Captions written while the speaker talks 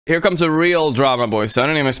Here comes a real drama, boys. I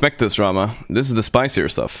didn't even expect this drama. This is the spicier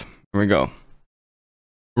stuff. Here we go.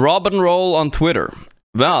 Robin Roll on Twitter.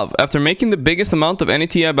 Valve, after making the biggest amount of any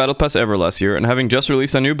TI Battle Pass ever last year, and having just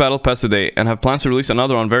released a new Battle Pass today, and have plans to release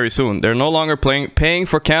another one very soon, they're no longer paying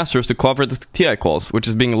for casters to cover the TI calls, which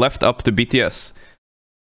is being left up to BTS.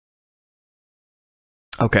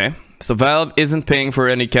 Okay, so Valve isn't paying for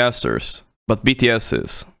any casters, but BTS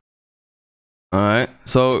is. Alright,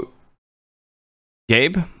 so...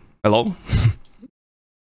 Gabe? Hello?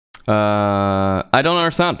 I don't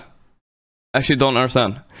understand. Actually don't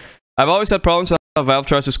understand. I've always had problems with how Valve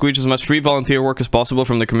tries to squeeze as much free volunteer work as possible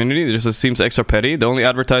from the community. It just seems extra petty. The only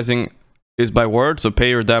advertising is by word, so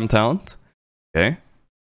pay your damn talent. Okay.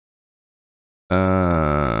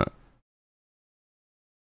 Let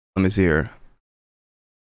me see here.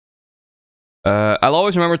 I'll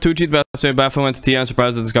always remember 2G saying Baffin went to TI and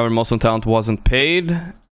surprised to discover most of the talent wasn't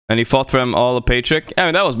paid. And he fought for him all a paycheck. I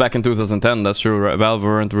mean, that was back in 2010, that's true. Valve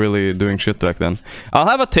weren't really doing shit back then. I'll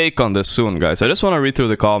have a take on this soon, guys. I just want to read through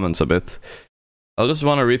the comments a bit.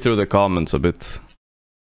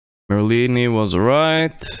 Merlini was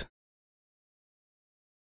right.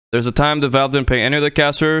 There's a time that Valve didn't pay any of the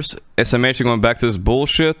casters. SMH going back to this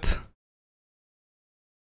bullshit.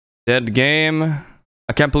 Dead game.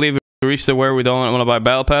 I can't believe we reached the where we don't want to buy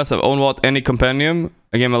Battle Pass. I've owned what any compendium.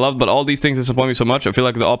 A game I love, but all these things disappoint me so much. I feel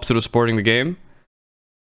like the opposite of supporting the game.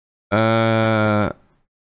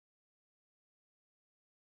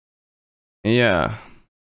 Yeah.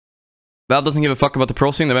 Valve doesn't give a fuck about the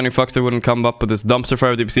pro scene. The venue fucks they wouldn't come up with this dumpster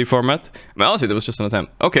fire DPC format. I mean, honestly, that was just an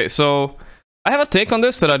attempt. Okay, so I have a take on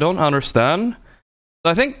this that I don't understand.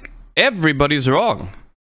 I think everybody's wrong.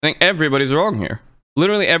 I think everybody's wrong here.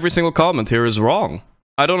 Literally every single comment here is wrong.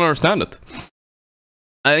 I don't understand it.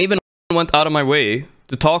 I even went out of my way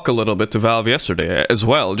to talk a little bit to Valve yesterday as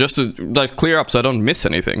well, just to like clear up so I don't miss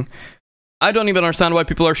anything. I don't even understand why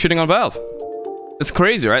people are shitting on Valve. It's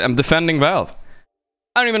crazy, right? I'm defending Valve.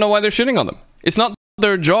 I don't even know why they're shitting on them. It's not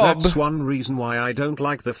their job. That's one reason why I don't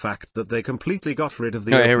like the fact that they completely got rid of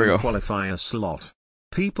the open qualifier slot.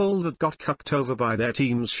 People that got cucked over by their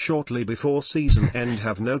teams shortly before season end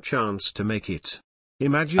have no chance to make it.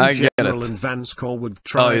 Imagine General and Vance Core would have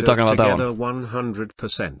tried together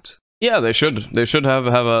 100%. Yeah, they should. They should have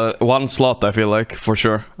a one slot, I feel like, for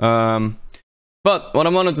sure. But what I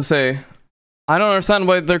wanted to say, I don't understand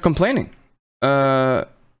why they're complaining. In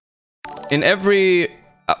every...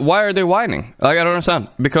 why are they whining? Like, I don't understand.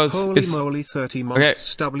 Because holy it's... moly, 30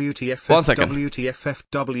 months. Okay. WTF, 1 second. WTFF,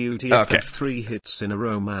 WTF, okay. 3 hits in a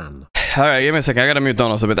row, man. Alright, give me a second. I gotta mute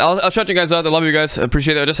Donos a bit. I'll shut you guys out. I love you guys. I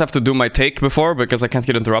appreciate it. I just have to do my take before because I can't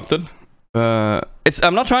get interrupted.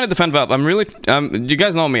 I'm not trying to defend Valve. I'm really... you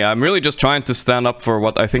guys know me. I'm really just trying to stand up for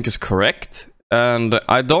what I think is correct. And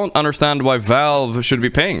I don't understand why Valve should be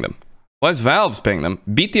paying them. Why is Valve paying them?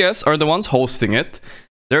 BTS are the ones hosting it.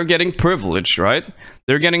 They're getting privilege, right?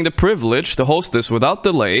 They're getting the privilege to host this without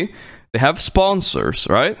delay. They have sponsors,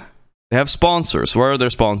 right? They have sponsors. Where are their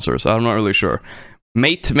sponsors? I'm not really sure.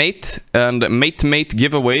 Mate and Mate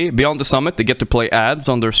giveaway. Beyond the Summit, they get to play ads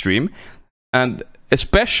on their stream. And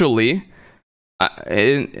especially,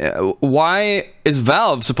 why is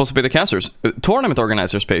Valve supposed to pay the casters? Tournament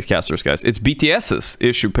organizers pay casters, guys. It's BTS's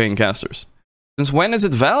issue paying casters. Since when is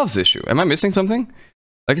it Valve's issue? Am I missing something?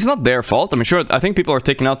 Like, it's not their fault. I mean, sure, I think people are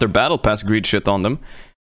taking out their Battle Pass greed shit on them.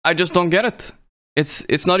 I just don't get it.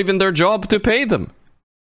 It's not even their job to pay them.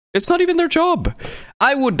 It's not even their job.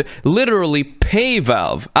 I would literally pay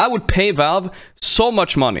Valve. I would pay Valve so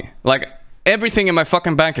much money. Like, everything in my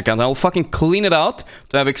fucking bank account. I will fucking clean it out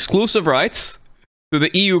to have exclusive rights to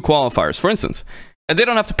the EU qualifiers, for instance. And they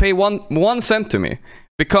don't have to pay one cent to me.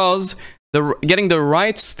 Because getting the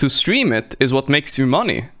rights to stream it is what makes you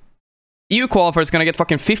money. EU qualifier is gonna get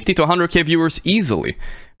fucking 50 to 100k viewers easily.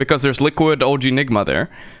 Because there's Liquid OG Nigma there.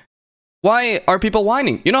 Why are people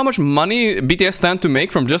whining? You know how much money BTS stand to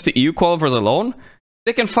make from just the EU qualifiers alone?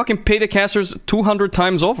 They can fucking pay the casters 200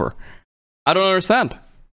 times over. I don't understand.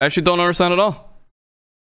 I actually don't understand at all.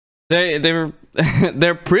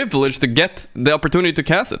 They're privileged to get the opportunity to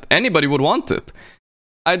cast it. Anybody would want it.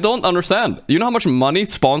 I don't understand. You know how much money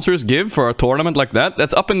sponsors give for a tournament like that?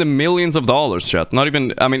 That's up in the millions of dollars, chat. Not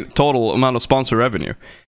even, I mean, total amount of sponsor revenue.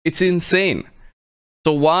 It's insane.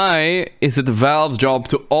 So why is it Valve's job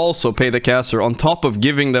to also pay the caster on top of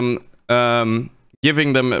giving them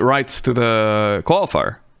rights to the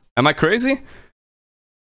qualifier? Am I crazy?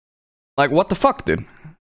 Like, what the fuck, dude?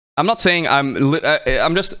 I'm not saying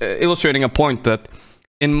I'm just illustrating a point that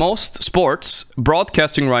in most sports,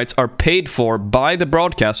 broadcasting rights are paid for by the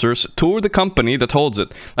broadcasters to the company that holds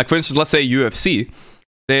it. Like, for instance, let's say UFC.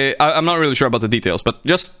 I'm not really sure about the details, but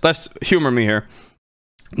just let's humor me here.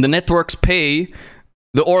 The networks pay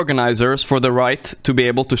the organizers for the right to be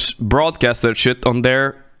able to broadcast that shit on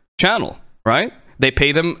their channel, right? They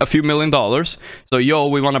pay them a few $1 million. So, yo,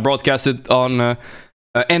 we want to broadcast it on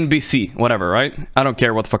NBC, whatever, right? I don't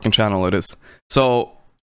care what fucking channel it is. So,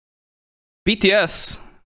 BTS...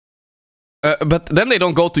 but then they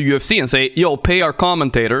don't go to UFC and say, yo, pay our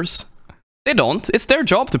commentators. They don't. It's their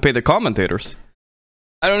job to pay the commentators.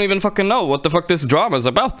 I don't even fucking know what the fuck this drama is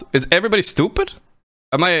about. Is everybody stupid?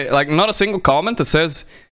 Am I, like, not a single comment that says,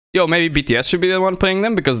 yo, maybe BTS should be the one paying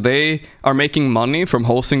them because they are making money from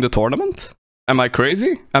hosting the tournament? Am I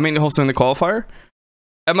crazy? I mean, hosting the qualifier?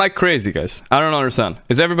 Am I crazy, guys? I don't understand.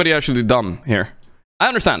 Is everybody actually dumb here? I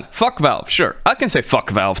understand. Fuck Valve, sure. I can say fuck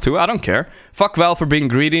Valve too, I don't care. Fuck Valve for being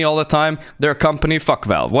greedy all the time. Their company, fuck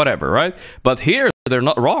Valve, whatever, right? But here, they're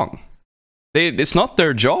not wrong. It's not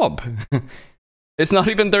their job. It's not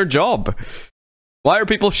even their job. Why are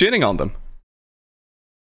people shitting on them?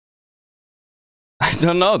 I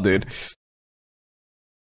don't know, dude.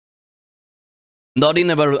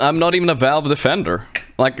 I'm not even a Valve defender.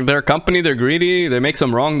 Like, their company, they're greedy, they make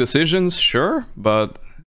some wrong decisions, sure, but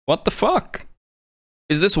what the fuck?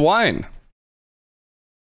 Is this wine?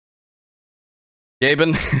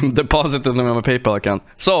 Gaben deposited them on my PayPal account.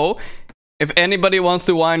 So, if anybody wants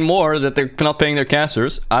to whine more that they're not paying their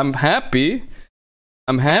casters, I'm happy.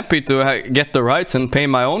 I'm happy to get the rights and pay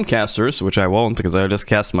my own casters, which I won't because I just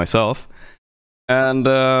cast myself. And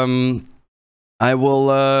I will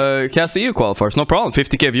cast the EU qualifiers, no problem.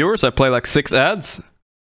 50k viewers, I play like 6 ads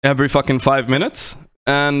every fucking 5 minutes.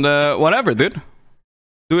 And whatever, dude.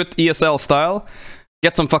 Do it ESL style.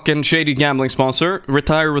 Get some fucking shady gambling sponsor.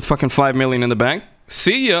 Retire with fucking 5 million in the bank.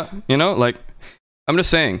 See ya. You know, like, I'm just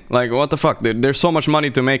saying, like, what the fuck, dude? There's so much money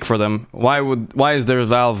to make for them. Why is there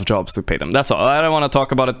Valve jobs to pay them? That's all. I don't want to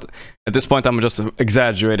talk about it. At this point, I'm just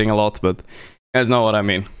exaggerating a lot, but you guys know what I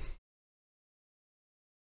mean.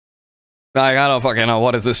 Like, I don't fucking know.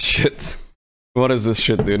 What is this shit? What is this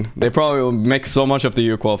shit, dude? They probably will make so much of the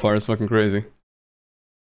EU qualifier. It's fucking crazy.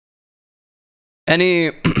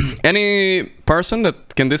 Any person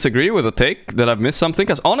that can disagree with a take that I've missed something?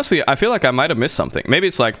 Because honestly, I feel like I might have missed something. Maybe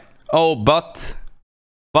it's like, oh, but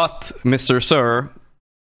Mr. Sir,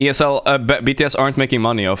 ESL, BTS aren't making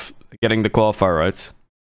money off getting the qualifier rights.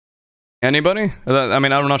 Anybody? I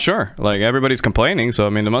mean, I'm not sure. Like, everybody's complaining, so I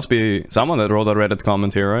mean, there must be someone that wrote a Reddit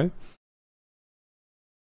comment here, right?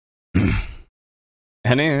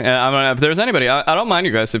 I mean, if there's anybody, I don't mind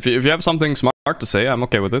you guys. If you have something smart to say, I'm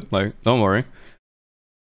okay with it. Like, don't worry.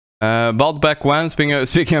 Bald back when,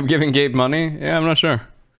 speaking of giving Gabe money, yeah, I'm not sure.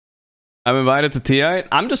 I'm invited to TI.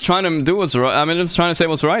 I'm just trying to do what's right. I mean, I'm just trying to say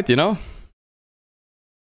what's right, you know?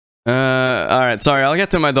 Alright, sorry, I'll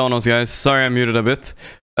get to my donos, guys. Sorry I muted a bit.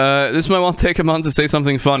 This might want to take a month to say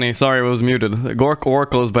something funny. Sorry, it was muted. Gorgc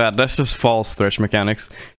Oracle is bad. That's just false Thresh mechanics.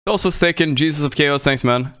 Also taken Jesus of Chaos, thanks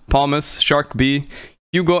man. Palmas, Shark B,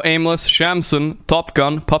 Hugo Aimless, Shamson, Top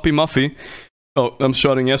Gun, Puppy Muffy. Oh, I'm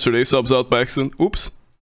shouting yesterday, subs out by accident. Oops.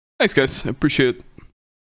 Thanks guys, I appreciate it.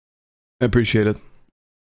 I appreciate it.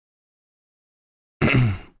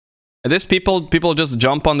 This people just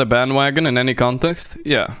jump on the bandwagon in any context?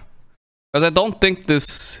 Yeah. But I don't think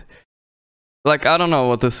this... Like, I don't know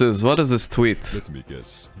what this is. What is this tweet? Let me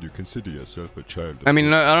guess. You consider yourself a child. I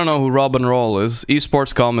mean, I don't know who Robin Roll is.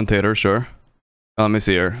 Esports commentator, sure. Let me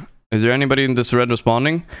see here. Is there anybody in this thread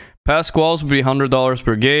responding? Pass squalls would be $100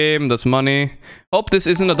 per game. That's money. Hope this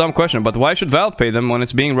isn't a dumb question, but why should Valve pay them when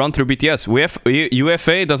it's being run through BTS?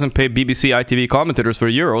 UFA doesn't pay BBC ITV commentators for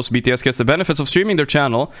Euros. BTS gets the benefits of streaming their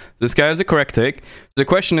channel. This guy has the correct take. The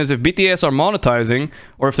question is if BTS are monetizing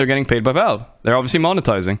or if they're getting paid by Valve. They're obviously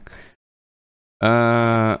monetizing.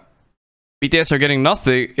 BTS are getting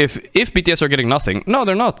nothing. If BTS are getting nothing, no,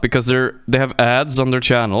 they're not, because they have ads on their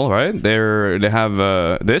channel, right? They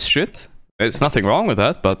have this shit. It's nothing wrong with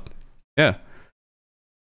that, but yeah,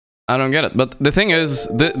 I don't get it. But the thing is,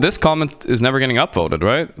 this comment is never getting upvoted,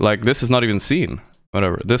 right? Like, this is not even seen.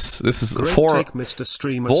 Whatever. This is Great four take, Mr.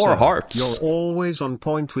 Streamer, four sir. hearts. You're always on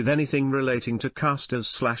point with anything relating to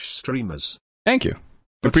casters/streamers. Thank you.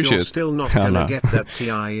 But Appreciate you're it. still not gonna get that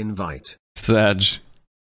TI invite. Sag.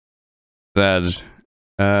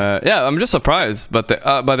 Yeah, I'm just surprised, but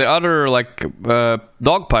by the other like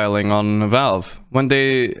dogpiling on Valve when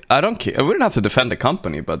they. I don't care. I wouldn't have to defend the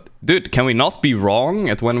company, but dude, can we not be wrong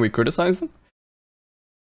at when we criticize them?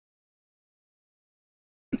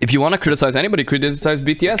 If you want to criticize anybody, criticize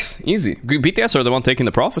BTS. Easy. BTS are the one taking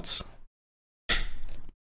the profits.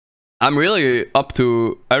 I'm really up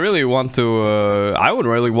to. I really want to. I would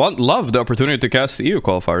really love the opportunity to cast the EU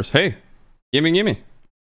qualifiers. Hey, gimme.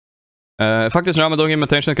 Fuck this drama, don't give him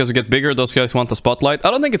attention because we get bigger, those guys want the spotlight.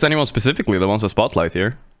 I don't think it's anyone specifically that wants a spotlight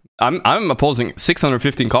here. I'm opposing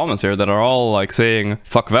 615 comments here that are all like saying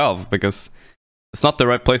fuck Valve because it's not the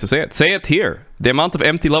right place to say it. Say it here. The amount of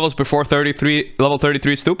empty levels before level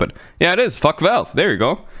 33 is stupid. Yeah, it is. Fuck Valve. There you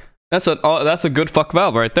go. That's a good fuck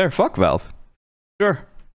Valve right there. Fuck Valve. Sure.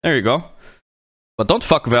 There you go. But don't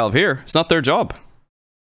fuck Valve here. It's not their job.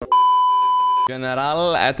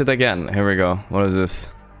 General at it again. Here we go. What is this?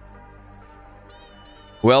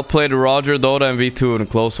 Well played, Roger, Dota, and V2 in a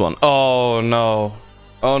close one. Oh no.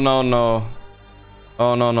 Oh no, no.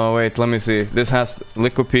 Oh no, no. Wait, let me see. This has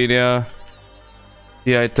Wikipedia.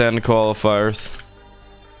 TI10 qualifiers.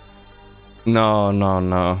 No, no,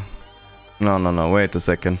 no. No, no, no. Wait a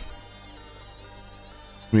second.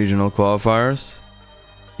 Regional qualifiers.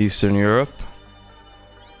 Eastern Europe.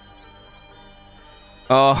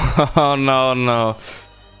 Oh, no, no.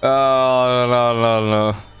 Oh, no, no,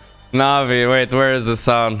 no. Navi, wait, where is the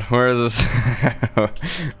sound? Where is this?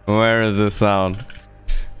 Where is the sound?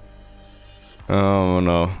 Oh,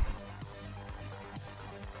 no.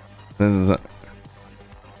 This is...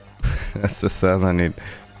 That's the sound I need.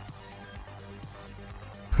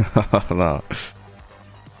 Oh, no.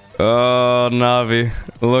 Oh, Navi.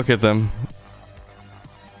 Look at them.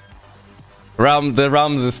 The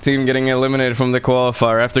RAMZES team getting eliminated from the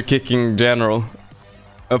qualifier after kicking General.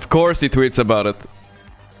 Of course he tweets about it.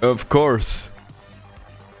 Of course.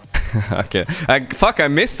 Okay. Fuck, I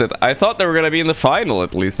missed it. I thought they were gonna be in the final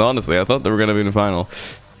at least, honestly. I thought they were gonna be in the final.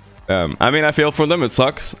 I mean, I feel for them, it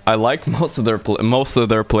sucks. I like most of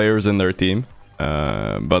their players in their team.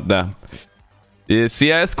 But damn. The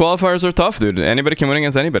CIS qualifiers are tough, dude. Anybody can win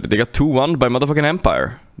against anybody. They got 2-1 by motherfucking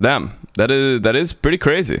Empire. Damn. That is pretty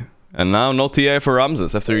crazy. And now no TA for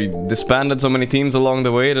RAMZES after he disbanded so many teams along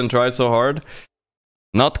the way and tried so hard.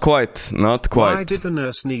 Not quite, not quite. Why did the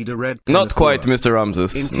nurse need a red pen? Not quite, Mr.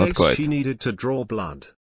 RAMZES. Not quite. She needed to draw blood.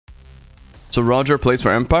 So Roger plays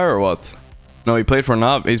for Empire or what? No, he played for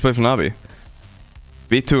Navi. He's played for Navi.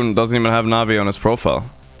 V2 doesn't even have Navi on his profile.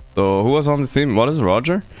 So who was on this team? What is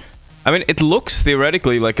Roger? I mean, it looks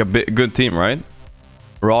theoretically like a good team, right?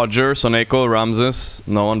 Roger, Soneko, RAMZES,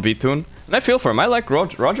 no one, V2. And I feel for him. I like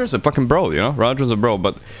Roger. Roger's a fucking bro, you know? Roger's a bro,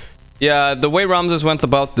 but... Yeah, the way RAMZES went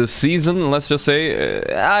about this season, let's just say,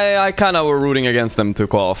 I kind of were rooting against them to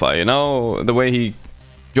qualify, you know? The way he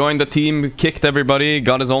joined the team, kicked everybody,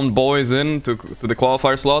 got his own boys in to the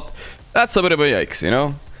qualifier slot. That's a bit of a yikes, you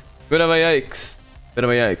know? Bit of a yikes. Bit of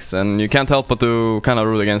a yikes. And you can't help but to kind of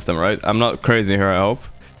root against them, right? I'm not crazy here, I hope.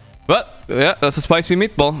 But, yeah, that's a spicy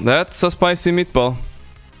meatball. That's a spicy meatball.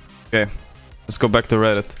 Okay, let's go back to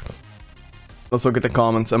Reddit. Let's look at the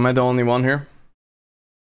comments. Am I the only one here?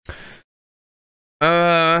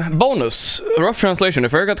 Bonus. Rough translation.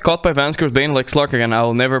 If I got caught by Vansker's Bane like Slark again,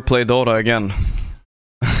 I'll never play Dota again.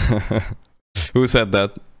 Who said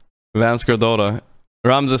that? Vansker Dota.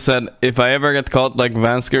 RAMZES said, if I ever get caught like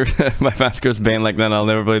Vansker by Vansker's Bane like that, I'll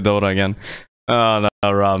never play Dota again. Oh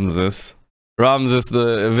no, RAMZES. RAMZES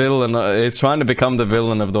the villain. He's trying to become the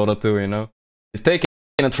villain of Dota 2, you know? He's taking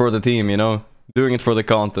it for the team, you know? Doing it for the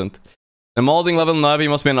content. The molding level Navi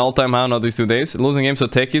must be an all-time high now these 2 days. Losing games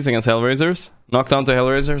with techies against Hellraisers. Knockdown to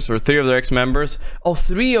Hellraisers where 3 of their ex-members... Oh,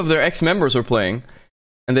 3 of their ex-members were playing.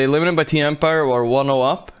 And they eliminated by Team Empire or 1-0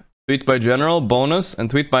 up. Tweet by General, bonus, and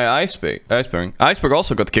tweet by Iceberg. Iceberg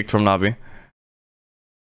also got kicked from Navi.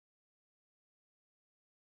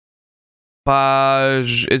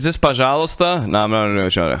 Is this Pajalosta? No, no, no.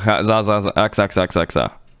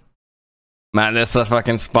 Man, that's a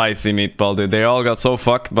fucking spicy meatball, dude. They all got so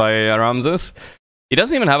fucked by RAMZES. He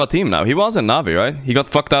doesn't even have a team now. He was in Navi, right? He got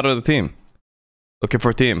fucked out of the team. Looking for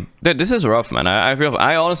a team. Dude, this is rough, man.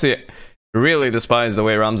 I honestly really despise the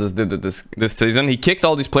way RAMZES did it this season. He kicked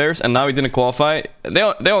all these players and now he didn't qualify. They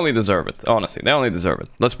only deserve it, honestly. They only deserve it.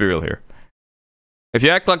 Let's be real here. If you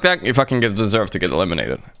act like that, you fucking deserve to get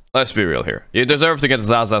eliminated. Let's be real here. You deserve to get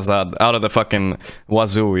Zazazad out of the fucking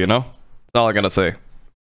wazoo, you know? That's all I gotta say.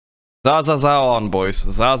 Zazaza on, boys.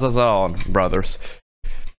 Zazaza on, brothers.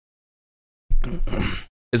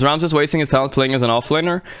 Is RAMZES wasting his talent playing as an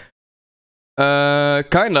offlaner?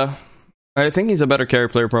 Kinda. I think he's a better carry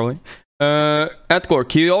player, probably. At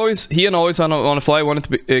Gorgc, he and always on a fly wanted to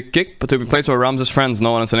be kicked, but to be placed with RAMZES friends,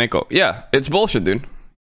 no one and Soneko. Yeah, it's bullshit, dude.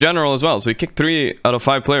 General as well, so he kicked 3 out of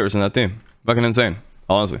 5 players in that team. Fucking insane,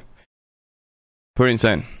 honestly. Pretty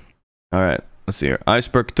insane. Alright, let's see here.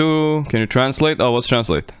 Iceberg 2, can you translate? Oh, what's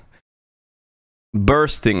translate?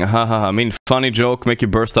 Bursting, haha. I mean, funny joke, make you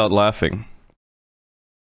burst out laughing.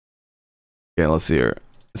 Okay, let's see here.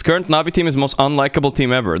 This current Navi team is the most unlikable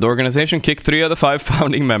team ever. The organization kicked 3 out of 5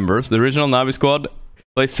 founding members. The original Navi squad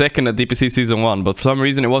Placed second at DPC Season 1, but for some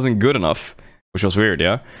reason it wasn't good enough. Which was weird,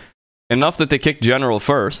 yeah? Enough that they kicked General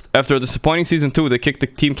first. After a disappointing Season 2, they kicked the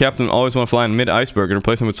team captain Always Want to Fly in mid-Iceberg and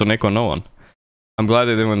replaced him with Soneko and no one. I'm glad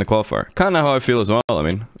they didn't win the qualifier. Kinda how I feel as well, I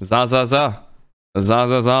mean. Za za za. Za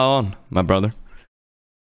za za on, my brother.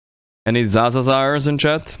 Any za za zaers in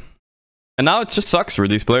chat? And now it just sucks for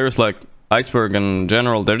these players like Iceberg and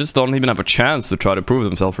General. They just don't even have a chance to try to prove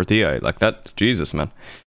themselves for TI. Like that, Jesus, man.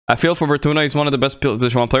 I feel for Vertuna, he's one of the best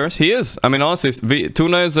Position 1 players. He is. I mean, honestly,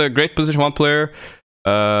 Tuna is a great Position 1 player.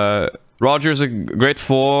 Roger's a great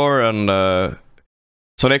 4, and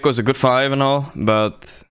Soneko is a good 5 and all.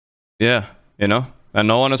 But, yeah, you know. And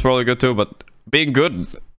no one is probably good too, but being good,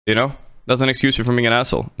 you know, doesn't excuse you from being an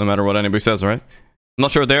asshole, no matter what anybody says, right? I'm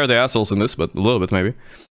not sure they're the assholes in this, but a little bit maybe.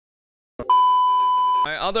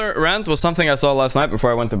 My other rant was something I saw last night before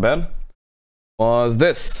I went to bed. Was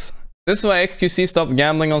this. This is why XQC stopped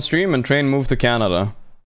gambling on stream and Train moved to Canada.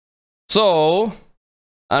 So,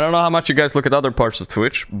 I don't know how much you guys look at other parts of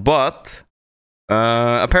Twitch, but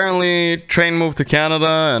apparently Train moved to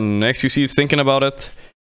Canada and XQC is thinking about it.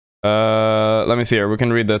 Let me see here, we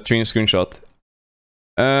can read the stream screenshot.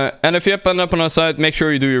 And if you end up on our site, make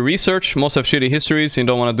sure you do your research. Most have shitty histories, and you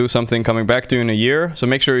don't want to do something coming back to you in a year. So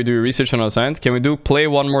make sure you do your research on our site. Can we do play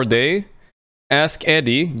one more day? Ask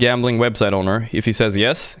Eddie, gambling website owner. If he says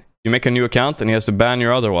yes, you make a new account and he has to ban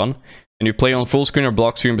your other one. And you play on full screen or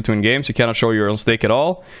block screen between games. You cannot show your own stake at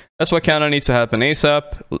all. That's what Canada needs to happen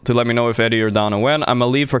ASAP. To let me know if Eddie you're down and when. I'm gonna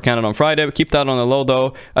leave for Canada on Friday. Keep that on the low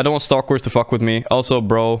though. I don't want stalkers to fuck with me. Also,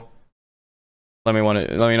 bro, let me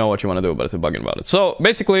know what you want to do about it, bugging about it. So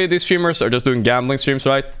basically, these streamers are just doing gambling streams,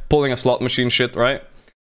 right? Pulling a slot machine shit, right?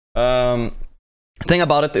 Thing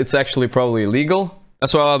about it, it's actually probably illegal.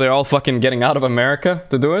 That's why they're all fucking getting out of America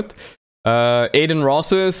to do it. Aiden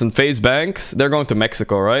Rosses and FaZe Banks, they're going to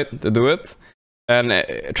Mexico, right? To do it. And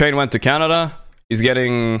Train went to Canada. He's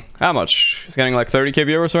getting, how much? He's getting like 30k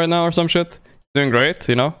viewers right now or some shit. Doing great,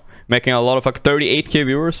 you know? Making a lot of like 38k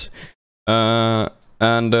viewers.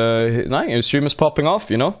 And his stream is popping off,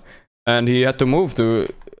 you know? And he had to move to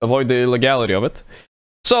avoid the illegality of it.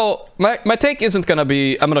 So, my take isn't gonna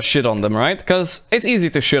be, I'm gonna shit on them, right? Because it's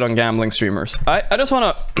easy to shit on gambling streamers. I just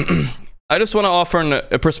wanna... I just wanna offer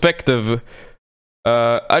a perspective...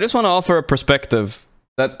 I just wanna offer a perspective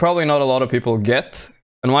that probably not a lot of people get.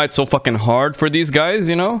 And why it's so fucking hard for these guys,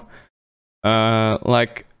 you know? They're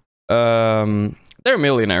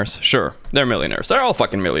millionaires, sure. They're millionaires. They're all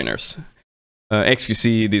fucking millionaires.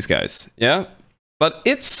 XQC, these guys, yeah? But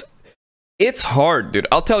it's hard, dude.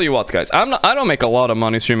 I'll tell you what, guys. I don't make a lot of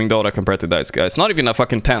money streaming Dota compared to these guys. Not even a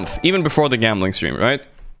fucking 10th. Even before the gambling stream, right?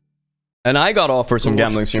 And I got offered some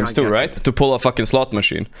gambling streams too, right? To pull a fucking slot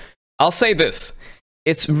machine. I'll say this.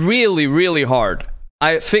 It's really, really hard.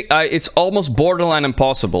 I think it's almost borderline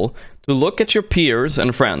impossible to look at your peers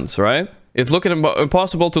and friends, right? It's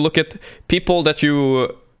impossible to look at people that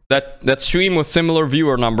you... that stream with similar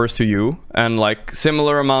viewer numbers to you and like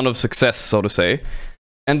similar amount of success, so to say,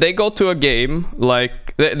 and they go to a game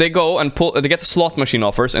like they go and they get the slot machine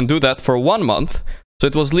offers and do that for 1 month. So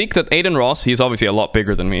it was leaked that Aiden Ross, he's obviously a lot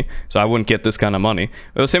bigger than me, so I wouldn't get this kind of money.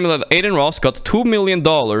 It was similar that Aiden Ross got $2 million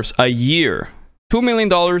a year. $2 million,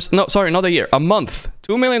 no, sorry, not a year, a month.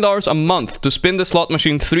 $2 million a month to spin the slot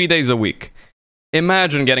machine 3 days a week.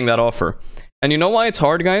 Imagine getting that offer. And you know why it's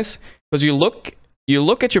hard, guys? Because you look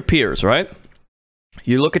at your peers, right?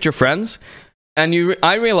 You look at your friends, and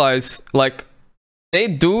I realize, like, they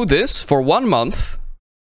do this for 1 month,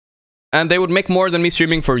 and they would make more than me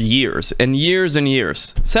streaming for years, and years and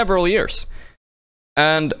years. Several years.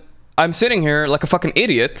 And I'm sitting here like a fucking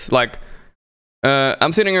idiot, like,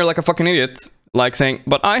 saying,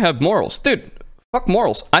 but I have morals. Dude, fuck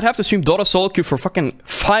morals. I'd have to stream Dota solo queue for fucking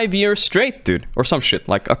 5 years straight, dude. Or some shit,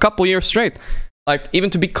 like, a couple years straight. Like, even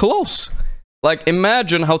to be close. Like,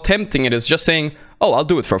 imagine how tempting it is just saying, oh, I'll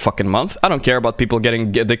do it for a fucking month. I don't care about people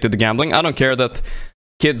getting addicted to gambling. I don't care that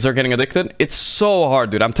kids are getting addicted. It's so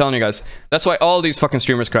hard, dude. I'm telling you guys. That's why all these fucking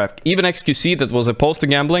streamers crack. Even XQC that was opposed to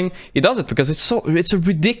gambling, he does it because it's a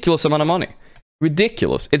ridiculous amount of money.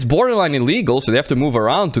 Ridiculous. It's borderline illegal, so they have to move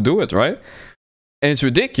around to do it, right? And it's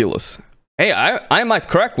ridiculous. Hey, I might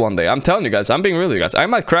crack one day. I'm telling you guys. I'm being real with you guys. I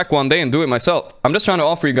might crack one day and do it myself. I'm just trying to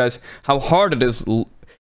offer you guys how hard it is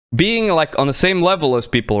being like on the same level as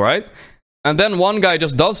people, right? And then one guy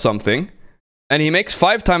just does something and he makes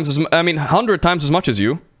 100 times as much as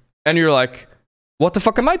you, and you're like, what the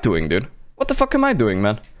fuck am I doing, dude? What the fuck am I doing,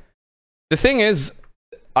 man? The thing is,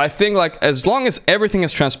 I think, like, as long as everything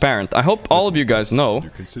is transparent, I hope all of you guys know.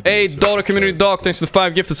 Hey, Dota Community Doc, thanks for the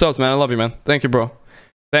 5 gifted subs, man. I love you, man. Thank you, bro.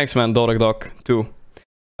 Thanks, man, Dota Doc, too.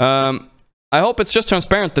 I hope it's just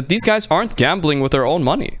transparent that these guys aren't gambling with their own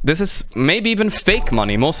money. This is maybe even fake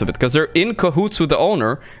money, most of it, because they're in cahoots with the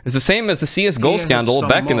owner. It's the same as the CSGO scandal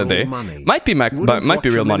back in the day. Might be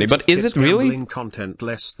real money, but is it really?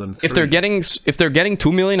 If they're getting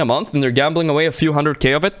 2 million a month and they're gambling away a few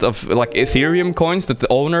 $100K of it, of like Ethereum coins that the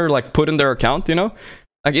owner like put in their account, you know?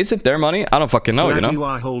 Like, is it their money? I don't fucking know, you know? You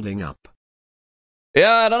are holding up.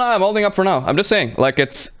 Yeah, I don't know. I'm holding up for now. I'm just saying, like,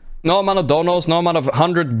 it's no amount of donos, no amount of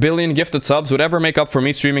 100 billion gifted subs would ever make up for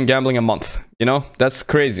me streaming gambling a month. You know? That's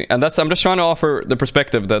crazy. And I'm just trying to offer the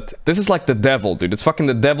perspective that this is like the devil, dude. It's fucking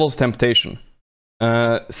the devil's temptation.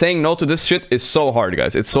 Saying no to this shit is so hard,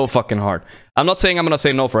 guys. It's so fucking hard. I'm not saying I'm gonna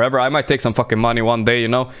say no forever. I might take some fucking money one day, you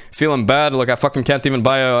know? Feeling bad, like I fucking can't even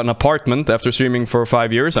buy an apartment after streaming for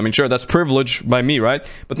 5 years. I mean, sure, that's privilege by me, right?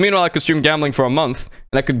 But meanwhile, I could stream gambling for a month,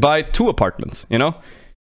 and I could buy 2 apartments, you know?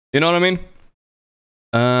 You know what I mean?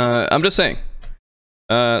 I'm just saying.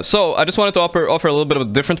 So, I just wanted to offer a little bit of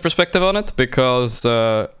a different perspective on it, because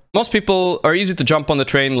most people are easy to jump on the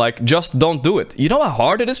train, like, just don't do it. You know how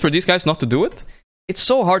hard it is for these guys not to do it? It's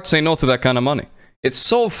so hard to say no to that kind of money. It's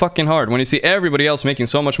so fucking hard. When you see everybody else making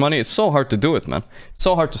so much money, it's so hard to do it, man. It's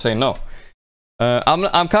so hard to say no.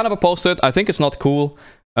 I'm kind of opposed to it. I think it's not cool.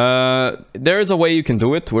 There is a way you can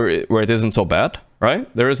do it where it isn't so bad, right?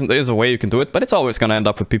 There is a way you can do it, but it's always gonna end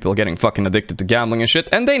up with people getting fucking addicted to gambling and shit.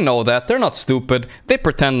 And they know that. They're not stupid. They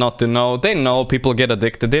pretend not to know. They know people get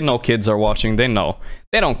addicted. They know kids are watching. They know.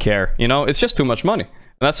 They don't care, you know? It's just too much money.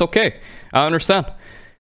 And that's okay. I understand.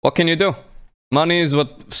 What can you do? Money is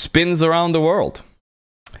what spins around the world.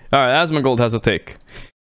 Alright, Asmongold has a take.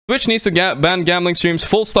 Twitch needs to ban gambling streams,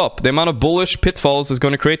 full stop. The amount of bullish pitfalls is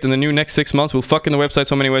going to create in the next 6 months will fuck in the website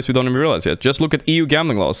so many ways we don't even realize yet. Just look at EU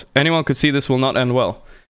gambling laws. Anyone could see this will not end well.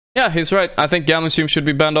 Yeah, he's right. I think gambling streams should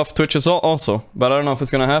be banned off Twitch as well also. But I don't know if it's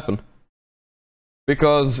going to happen.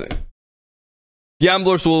 Because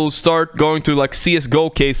gamblers will start going to like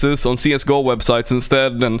CSGO cases on CSGO websites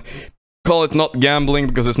instead and call it not gambling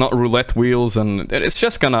because it's not roulette wheels, and it's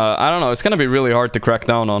just gonna, I don't know, it's gonna be really hard to crack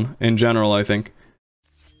down on in general, I think.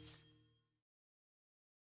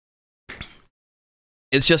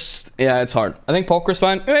 It's just, yeah, it's hard. I think poker's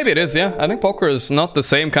fine. Maybe it is, yeah. I think poker is not the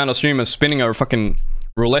same kind of stream as spinning a fucking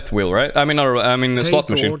roulette wheel, right? I mean, a slot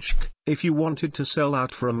machine. Gorgc, if you wanted to sell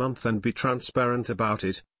out for a month and be transparent about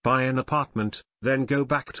it, buy an apartment, then go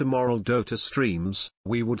back to moral Dota streams,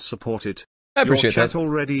 we would support it. I appreciate Your chat that.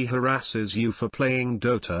 already harasses you for playing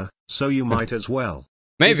Dota, so you might as well.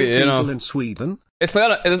 Maybe, is it you know, legal in Sweden? It's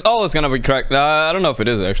always gonna be cracked. I don't know if it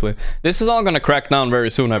is actually. This is all gonna crack down very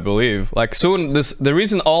soon, I believe. Like soon, the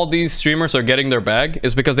reason all these streamers are getting their bag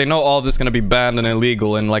is because they know all of this is gonna be banned and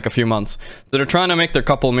illegal in like a few months. So they're trying to make their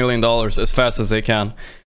couple $1 million as fast as they can.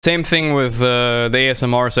 Same thing with the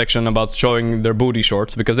ASMR section about showing their booty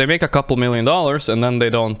shorts, because they make a couple $1 million and then they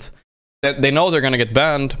don't. They know they're gonna get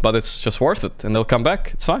banned, but it's just worth it, and they'll come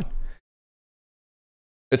back. It's fine.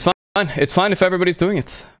 It's fine. It's fine if everybody's doing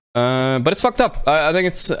it. But it's fucked up. I think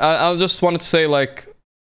it's. I just wanted to say, like,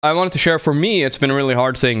 I wanted to share. For me, it's been really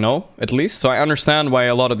hard saying no, at least. So I understand why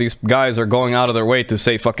a lot of these guys are going out of their way to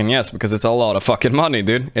say fucking yes, because it's a lot of fucking money,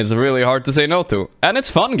 dude. It's really hard to say no to, and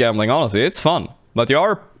it's fun gambling. Honestly, it's fun. But you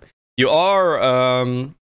are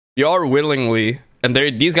willingly, and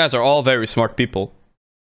these guys are all very smart people.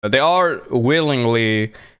 They are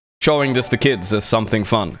willingly showing this to kids as something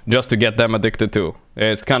fun, just to get them addicted to.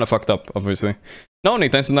 It's kind of fucked up, obviously. No,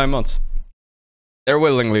 Nick, thanks to 9 months. They're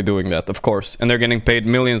willingly doing that, of course, and they're getting paid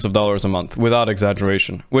millions of dollars a month, without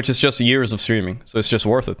exaggeration, which is just years of streaming, so it's just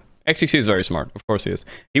worth it. XQC is very smart, of course he is.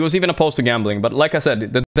 He was even opposed to gambling, but like I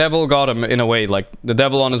said, the devil got him in a way, like the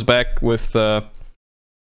devil on his back with the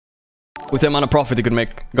amount of profit he could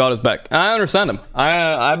make, got his back. I understand him.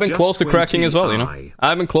 I've been close to cracking as well, you know?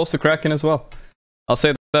 I've been close to cracking as well. I'll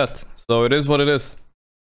say that. So it is what it is.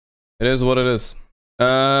 It is what it is.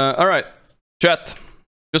 Alright. Chat.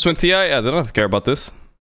 Just went TI? Yeah, they don't care about this.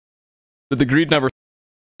 The greed never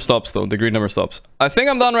stops, though. The greed never stops. I think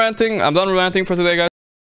I'm done ranting. I'm done ranting for today, guys.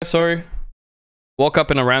 Sorry. Woke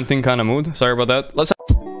up in a ranting kind of mood. Sorry about that. Let's